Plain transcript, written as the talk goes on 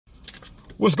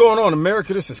What's going on,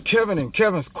 America? This is Kevin in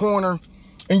Kevin's Corner.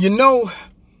 And you know,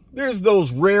 there's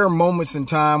those rare moments in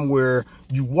time where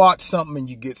you watch something and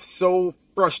you get so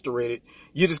frustrated,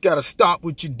 you just got to stop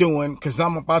what you're doing because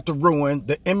I'm about to ruin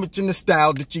the image and the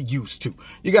style that you're used to.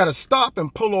 You got to stop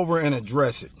and pull over and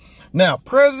address it. Now,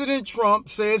 President Trump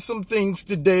said some things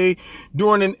today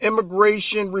during an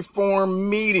immigration reform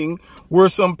meeting where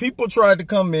some people tried to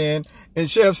come in and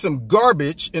shove some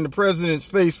garbage in the president's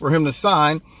face for him to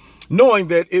sign, knowing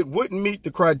that it wouldn't meet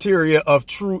the criteria of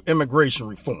true immigration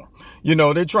reform. You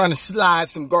know, they're trying to slide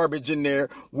some garbage in there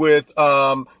with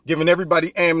giving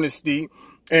everybody amnesty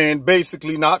and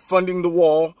basically not funding the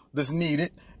wall that's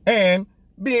needed and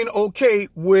being okay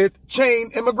with chain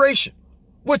immigration,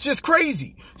 which is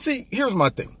crazy. See, here's my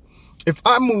thing. If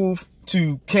I move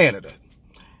to Canada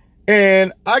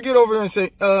and I get over there and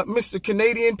say, Mr.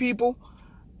 Canadian people,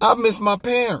 I miss my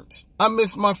parents. I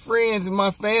miss my friends and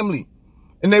my family.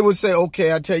 And they would say,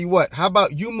 okay, I tell you what, how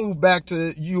about you move back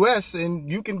to U.S. and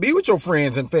you can be with your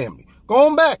friends and family. Go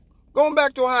on back. Going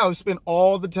back to Ohio, spend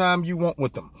all the time you want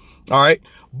with them. All right.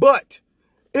 But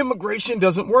immigration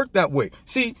doesn't work that way.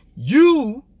 See,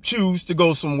 you choose to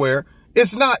go somewhere.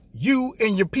 It's not you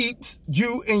and your peeps,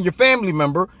 you and your family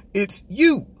member. It's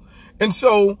you. And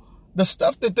so the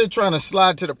stuff that they're trying to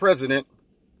slide to the president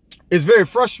is very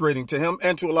frustrating to him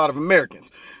and to a lot of Americans.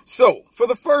 So for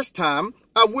the first time,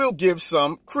 I will give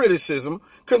some criticism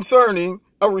concerning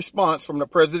a response from the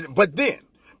president. But then,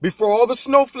 before all the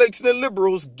snowflakes and the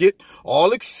liberals get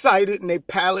all excited and they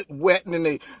palate wet and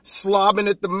they slobbing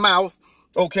at the mouth,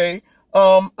 okay,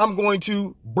 I'm going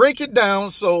to break it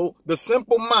down so the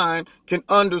simple mind can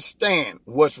understand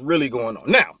what's really going on.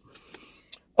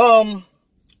 Now,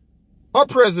 our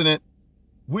president,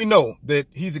 we know that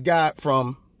he's a guy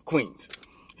from Queens.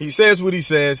 He says what he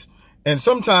says, and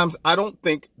sometimes I don't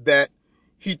think that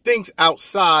he thinks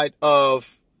outside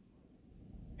of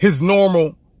his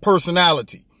normal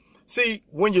personality. See,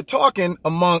 when you're talking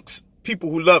amongst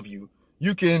people who love you,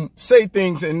 you can say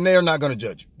things and they're not going to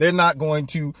judge you. They're not going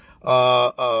to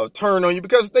turn on you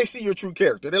because they see your true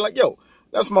character. They're like, yo,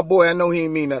 that's my boy. I know he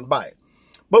ain't mean nothing by it.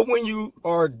 But when you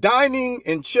are dining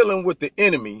and chilling with the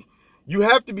enemy, you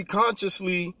have to be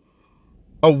consciously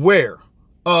aware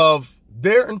of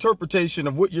their interpretation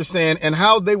of what you're saying and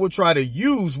how they will try to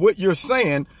use what you're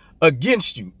saying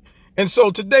against you. And so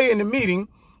today in the meeting,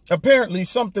 apparently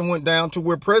something went down to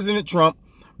where President Trump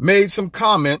made some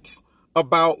comments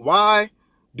about why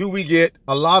do we get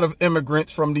a lot of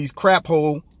immigrants from these crap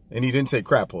hole, and he didn't say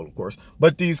crap hole, of course,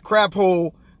 but these crap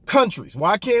hole countries.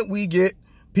 Why can't we get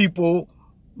people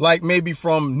like maybe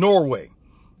from Norway?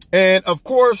 And of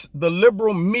course, the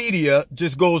liberal media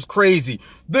just goes crazy.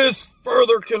 This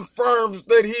further confirms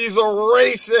that he's a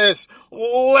racist.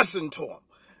 Listen to him.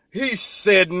 He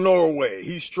said Norway.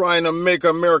 He's trying to make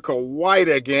America white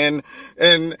again.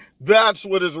 And that's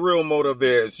what his real motive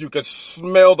is. You can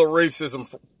smell the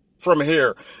racism from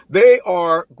here. They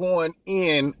are going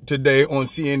in today on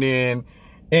CNN,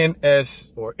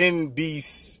 NS or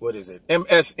NBC, what is it?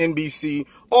 MSNBC,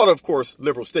 all of course,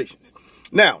 liberal stations.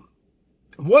 Now,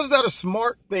 was that a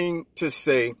smart thing to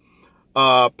say?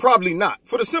 Probably not.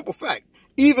 For the simple fact,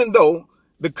 even though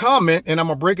the comment, and I'm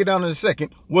going to break it down in a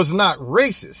second, was not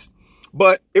racist,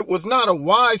 but it was not a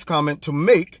wise comment to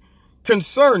make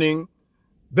concerning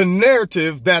the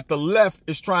narrative that the left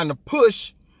is trying to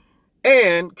push,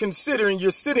 and considering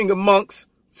you're sitting amongst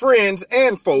friends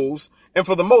and foes, and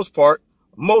for the most part,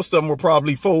 most of them were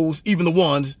probably foes, even the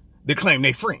ones that claim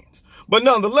they're friends. But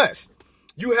nonetheless,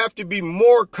 you have to be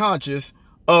more conscious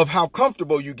of how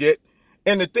comfortable you get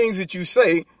and the things that you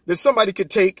say that somebody could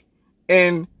take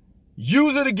and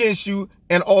use it against you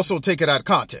and also take it out of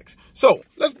context. So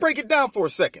let's break it down for a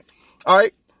second. All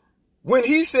right. When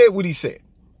he said what he said,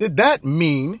 did that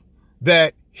mean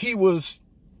that he was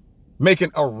making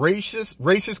a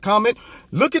racist comment?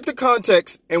 Look at the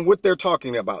context and what they're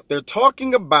talking about. They're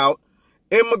talking about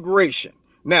immigration.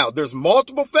 Now, there's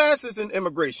multiple facets in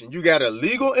immigration. You got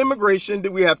illegal immigration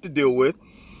that we have to deal with.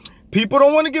 People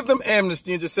don't want to give them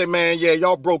amnesty and just say, man, yeah,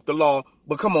 y'all broke the law,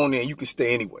 but come on in, you can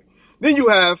stay anyway. Then you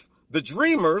have the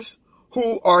dreamers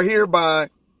who are here by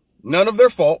none of their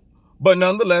fault, but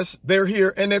nonetheless, they're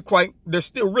here and they're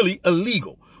still really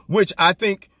illegal, which I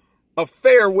think a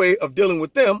fair way of dealing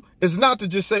with them is not to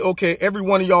just say, okay, every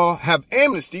one of y'all have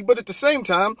amnesty, but at the same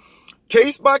time,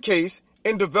 case by case,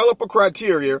 and develop a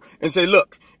criteria and say,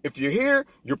 look, if you're here,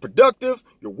 you're productive,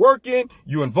 you're working,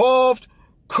 you're involved,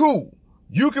 cool.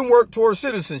 You can work towards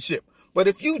citizenship. But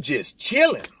if you just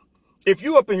chilling, if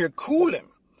you up in here cooling,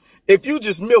 if you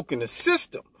just milking the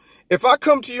system, if I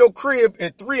come to your crib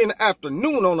at 3 in the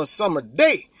afternoon on a summer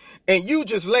day and you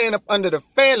just laying up under the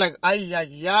fan like, ay,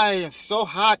 ay, ay, it's so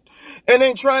hot, and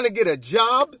then trying to get a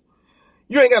job.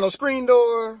 You ain't got no screen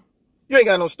door. You ain't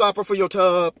got no stopper for your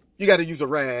tub. You got to use a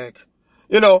rag.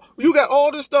 You know, you got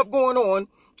all this stuff going on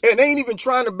and ain't even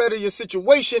trying to better your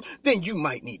situation, then you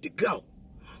might need to go.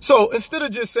 So instead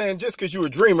of just saying just because you're a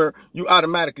dreamer, you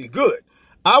automatically good,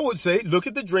 I would say look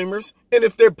at the dreamers, and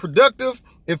if they're productive,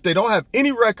 if they don't have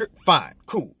any record, fine,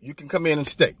 cool. You can come in and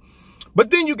stay. But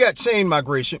then you got chain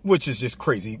migration, which is just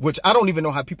crazy, which I don't even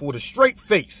know how people with a straight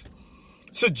face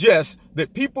suggest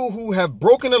that people who have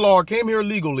broken the law or came here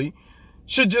illegally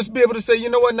should just be able to say, you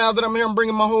know what, now that I'm here, I'm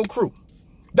bringing my whole crew.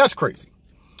 That's crazy.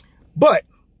 But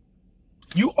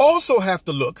you also have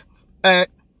to look at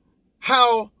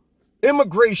how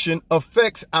immigration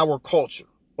affects our culture,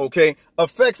 okay?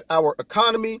 Affects our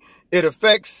economy. It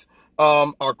affects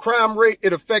our crime rate.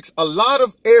 It affects a lot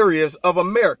of areas of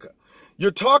America.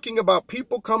 You're talking about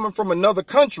people coming from another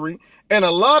country, and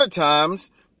a lot of times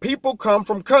people come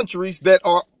from countries that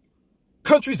are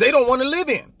countries they don't want to live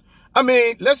in. I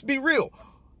mean, let's be real.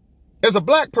 As a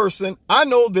black person, I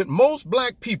know that most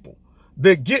black people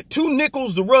that get two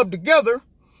nickels to rub together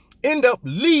end up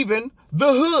leaving the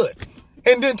hood.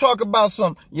 And then talk about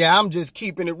some, yeah, I'm just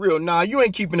keeping it real. Nah, you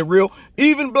ain't keeping it real.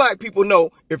 Even black people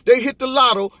know if they hit the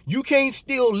lotto, you can't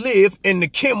still live in the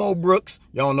Kimmel Brooks.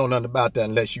 Y'all don't know nothing about that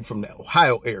unless you from the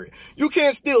Ohio area. You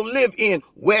can't still live in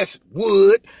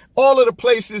Westwood, all of the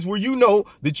places where you know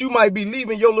that you might be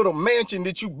leaving your little mansion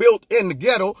that you built in the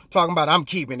ghetto, talking about I'm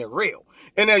keeping it real.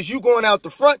 And as you going out the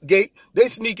front gate, they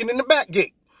sneaking in the back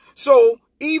gate. So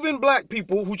even black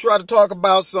people who try to talk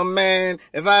about some, man,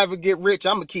 if I ever get rich,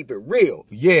 I'm going to keep it real.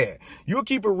 Yeah, you'll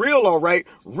keep it real, all right.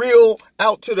 Real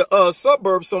out to the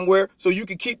suburbs somewhere so you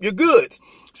can keep your goods.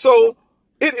 So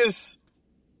it is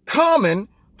common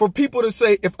for people to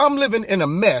say, if I'm living in a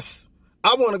mess,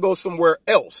 I want to go somewhere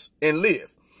else and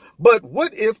live. But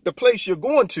what if the place you're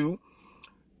going to,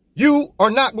 you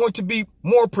are not going to be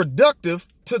more productive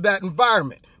to that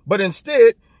environment, but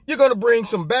instead you're going to bring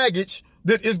some baggage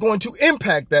that is going to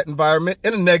impact that environment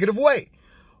in a negative way.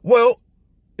 Well,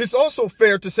 it's also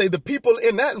fair to say the people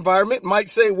in that environment might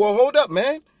say, well, hold up,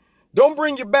 man. Don't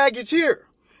bring your baggage here.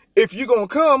 If you're going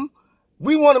to come,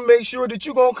 we want to make sure that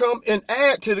you're going to come and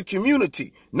add to the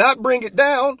community, not bring it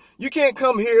down. You can't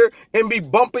come here and be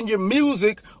bumping your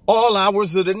music all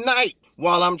hours of the night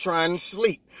while I'm trying to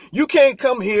sleep. You can't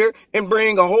come here and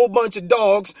bring a whole bunch of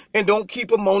dogs and don't keep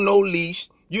them on no leash.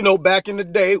 You know, back in the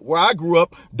day where I grew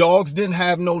up, dogs didn't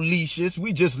have no leashes.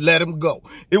 We just let them go.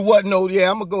 It wasn't no, yeah,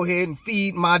 I'm going to go ahead and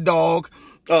feed my dog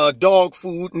dog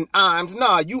food and imes.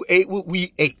 Nah, you ate what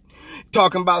we ate.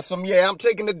 Talking about some, yeah, I'm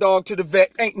taking the dog to the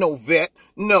vet. Ain't no vet.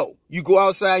 No, you go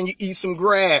outside and you eat some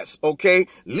grass, okay?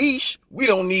 Leash, we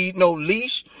don't need no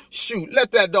leash. Shoot,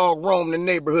 let that dog roam the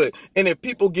neighborhood. And if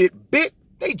people get bit,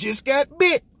 they just got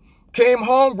bit. Came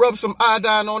home, rubbed some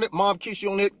iodine on it, mom kiss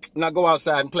you on it, now go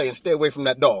outside and play and stay away from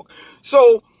that dog.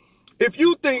 So if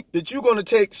you think that you're going to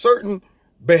take certain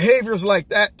behaviors like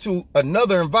that to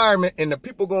another environment and the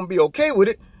people going to be okay with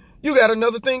it, you got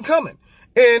another thing coming.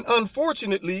 And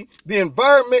unfortunately, the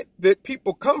environment that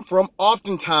people come from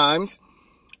oftentimes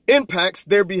impacts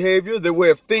their behavior, their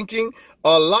way of thinking,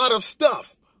 a lot of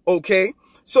stuff, okay?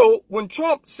 So when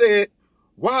Trump said,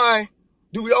 why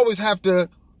do we always have to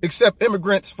accept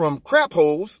immigrants from crap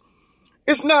holes,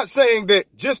 it's not saying that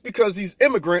just because these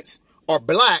immigrants are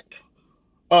black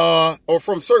or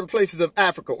from certain places of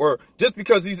Africa, or just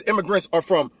because these immigrants are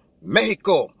from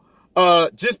Mexico,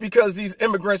 just because these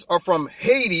immigrants are from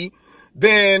Haiti,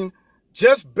 then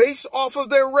just based off of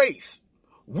their race,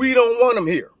 we don't want them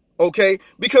here, okay?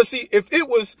 Because see, if it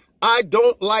was, I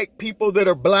don't like people that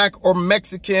are black or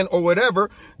Mexican or whatever,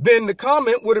 then the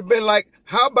comment would have been like,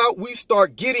 how about we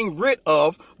start getting rid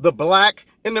of the black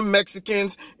and the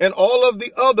Mexicans and all of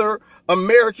the other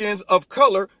Americans of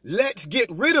color? Let's get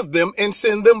rid of them and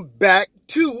send them back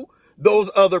to those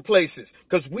other places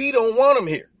because we don't want them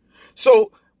here.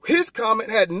 So his comment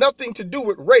had nothing to do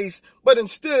with race, but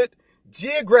instead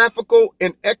geographical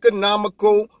and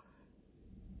economical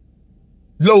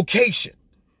location.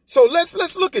 So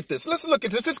let's look at this. Let's look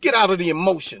at this. Let's get out of the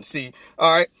emotion. See,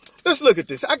 all right. Let's look at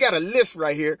this. I got a list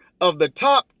right here of the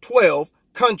top 12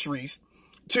 countries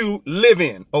to live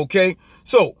in. Okay.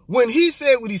 So when he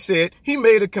said what he said, he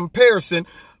made a comparison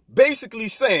basically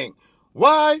saying,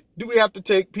 why do we have to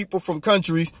take people from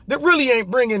countries that really ain't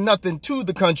bringing nothing to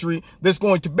the country that's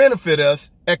going to benefit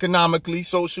us economically,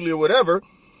 socially, or whatever?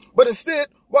 But instead,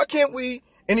 why can't we,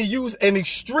 and he used an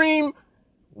extreme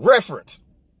reference,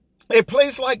 a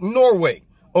place like Norway,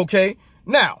 okay?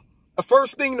 Now, the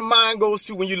first thing the mind goes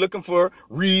to when you're looking for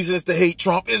reasons to hate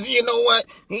Trump is, you know what?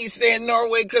 He said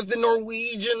Norway because the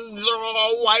Norwegians are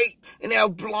all white and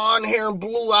have blonde hair and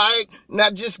blue-eyed. And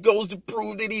that just goes to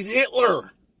prove that he's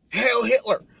Hitler. Hell,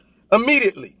 Hitler.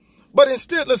 Immediately. But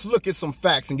instead, let's look at some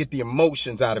facts and get the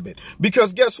emotions out of it.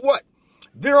 Because guess what?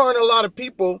 There aren't a lot of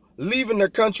people leaving their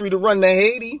country to run to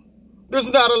Haiti. There's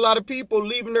not a lot of people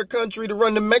leaving their country to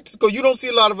run to Mexico. You don't see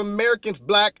a lot of Americans,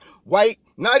 black, white,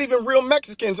 not even real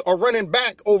Mexicans are running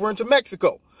back over into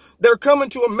Mexico. They're coming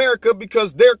to America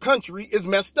because their country is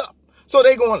messed up. So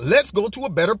they're going, let's go to a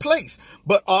better place.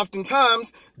 But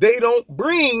oftentimes they don't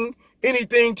bring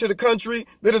anything to the country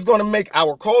that is going to make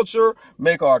our culture,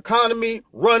 make our economy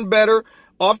run better.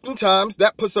 Oftentimes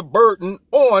that puts a burden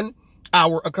on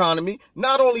our economy.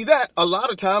 Not only that, a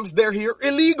lot of times they're here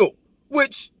illegal,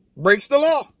 which breaks the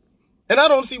law. And I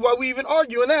don't see why we even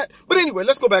arguing that. But anyway,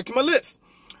 let's go back to my list.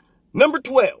 Number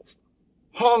 12,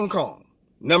 Hong Kong.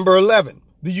 Number 11,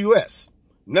 the US.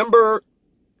 Number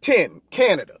 10,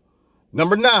 Canada.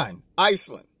 Number 9,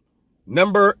 Iceland.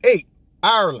 Number 8,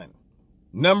 Ireland.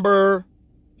 Number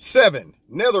 7,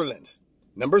 Netherlands.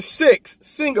 Number 6,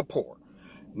 Singapore.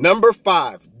 Number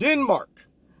 5, Denmark.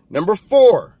 Number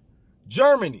 4,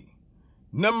 Germany.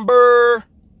 Number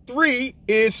 3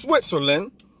 is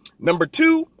Switzerland. Number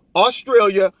 2,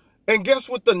 Australia. And guess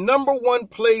what? The number 1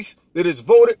 place that is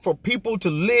voted for people to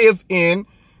live in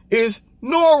is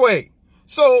Norway.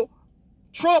 So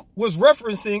Trump was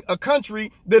referencing a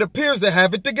country that appears to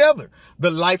have it together.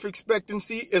 The life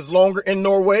expectancy is longer in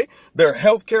Norway. Their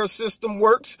healthcare system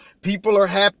works. People are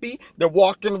happy. They're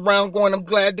walking around going, I'm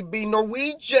glad to be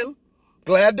Norwegian.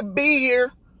 Glad to be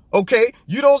here. Okay.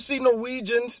 You don't see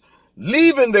Norwegians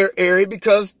leaving their area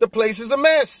because the place is a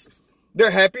mess.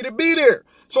 They're happy to be there.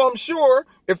 So I'm sure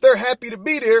if they're happy to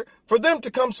be there, for them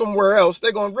to come somewhere else,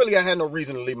 they're going, really, I had no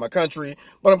reason to leave my country,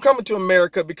 but I'm coming to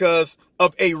America because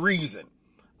of a reason.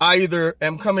 I either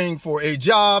am coming for a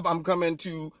job, I'm coming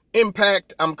to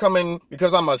impact, I'm coming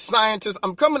because I'm a scientist,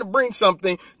 I'm coming to bring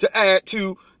something to add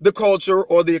to the culture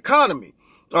or the economy.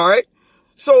 All right.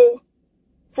 So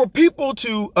for people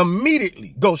to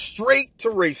immediately go straight to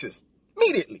racism,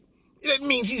 immediately, that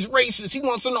means he's racist. He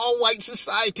wants an all-white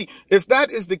society. If that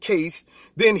is the case,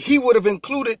 then he would have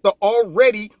included the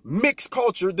already mixed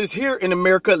culture that's here in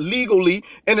America legally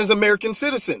and as American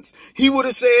citizens. He would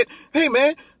have said, hey,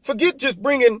 man, forget just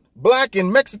bringing black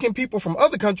and Mexican people from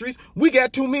other countries. We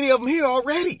got too many of them here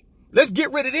already. Let's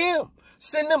get rid of them.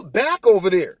 Send them back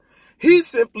over there. He's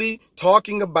simply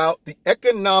talking about the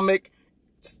economic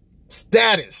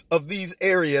status of these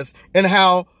areas and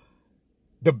how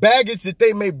the baggage that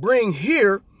they may bring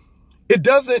here, it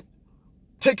doesn't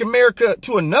take America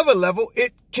to another level.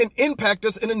 It can impact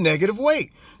us in a negative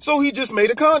way. So he just made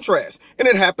a contrast. And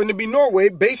it happened to be Norway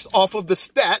based off of the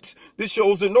stats that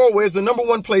shows that Norway is the number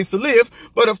 1 place to live.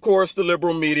 But of course, the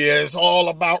liberal media is all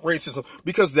about racism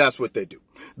because that's what they do.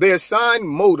 They assign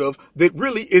motive that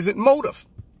really isn't motive.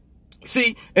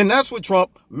 See, and that's what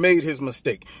Trump made his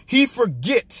mistake. He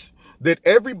forgets that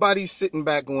everybody's sitting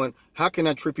back going, how can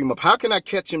I trip him up? How can I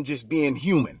catch him just being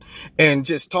human and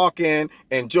just talking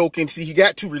and joking? See, he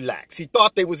got too relaxed. He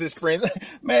thought they was his friends.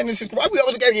 Man, this is why we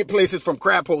always got to get places from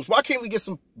crab holes. Why can't we get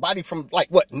somebody from like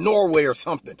what, Norway or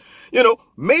something? You know,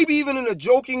 maybe even in a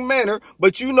joking manner,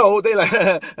 but you know, they like,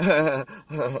 yeah,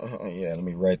 let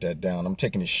me write that down. I'm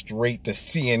taking it straight to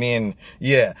CNN.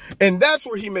 Yeah. And that's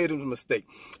where he made his mistake.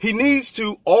 He needs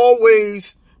to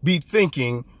always be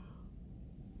thinking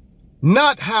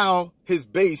not how his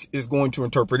base is going to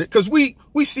interpret it, because we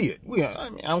see it. I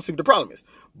don't see what the problem is.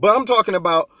 But I'm talking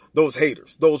about those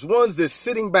haters, those ones that's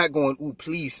sitting back going, ooh,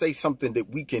 please say something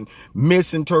that we can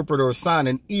misinterpret or assign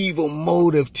an evil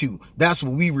motive to. That's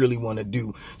what we really want to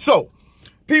do. So,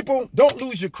 people, don't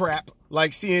lose your crap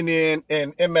like CNN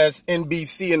and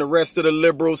MSNBC and the rest of the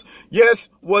liberals. Yes,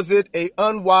 was it an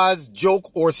unwise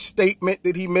joke or statement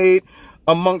that he made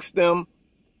amongst them?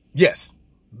 Yes.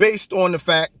 Based on the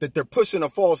fact that they're pushing a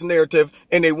false narrative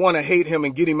and they want to hate him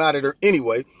and get him out of there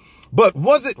anyway. But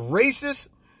was it racist?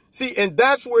 See, and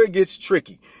that's where it gets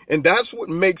tricky. And that's what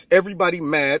makes everybody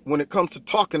mad when it comes to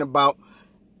talking about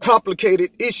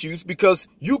complicated issues, because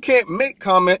you can't make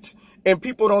comments and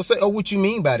people don't say, oh, what you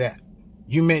mean by that?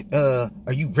 You meant,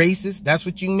 are you racist? That's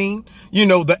what you mean? You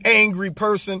know, the angry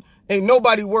person. Ain't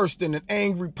nobody worse than an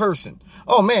angry person.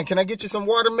 Oh, man, can I get you some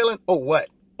watermelon? Oh, what?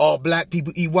 All black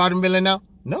people eat watermelon now?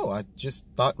 No, I just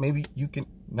thought maybe you can,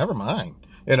 never mind.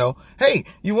 You know, hey,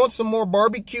 you want some more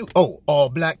barbecue? Oh, all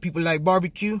black people like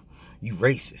barbecue? You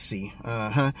racist, see?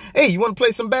 Hey, you want to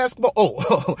play some basketball?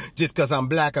 Oh, just because I'm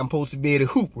black, I'm supposed to be able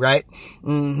to hoop, right?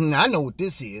 I know what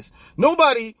this is.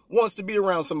 Nobody wants to be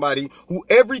around somebody who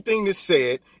everything is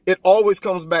said, it always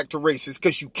comes back to racist,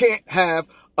 because you can't have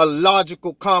a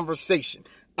logical conversation.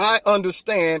 I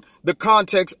understand the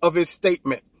context of his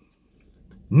statement.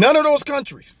 None of those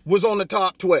countries was on the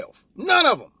top 12. None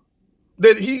of them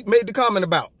that he made the comment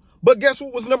about. But guess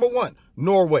what was number one?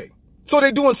 Norway. So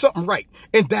they're doing something right.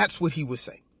 And that's what he was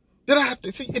saying. Did I have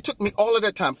to see? It took me all of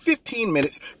that time, 15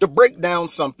 minutes, to break down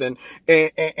something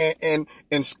and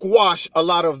squash a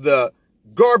lot of the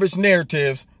garbage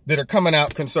narratives that are coming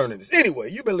out concerning this.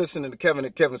 Anyway, you've been listening to Kevin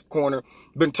at Kevin's Corner.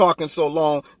 Been talking so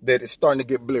long that it's starting to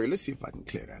get blurry. Let's see if I can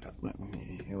clear that up.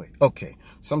 Okay.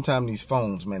 Sometimes these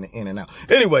phones, man, are in and out.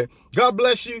 Anyway, God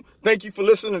bless you. Thank you for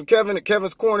listening to Kevin at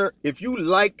Kevin's Corner. If you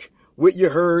like what you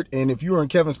heard, and if you're in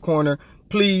Kevin's Corner,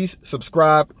 please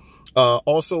subscribe.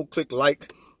 Also click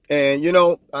like. And you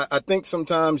know, I think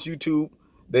sometimes YouTube,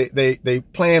 they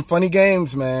playing funny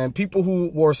games, man. People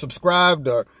who were subscribed,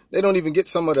 they don't even get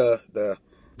some of the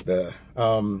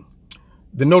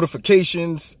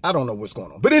notifications. I don't know what's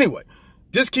going on. But anyway,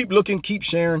 just keep looking, keep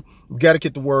sharing. We got to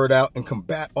get the word out and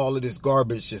combat all of this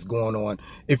garbage that's going on.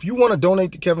 If you want to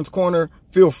donate to Kevin's Corner,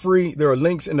 feel free. There are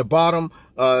links in the bottom.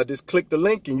 Just click the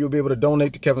link and you'll be able to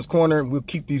donate to Kevin's Corner, and we'll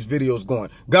keep these videos going.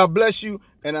 God bless you,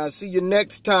 and I'll see you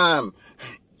next time.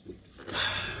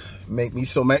 Make me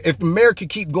so mad. If America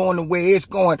keep going the way it's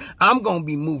going, I'm going to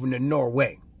be moving to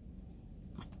Norway.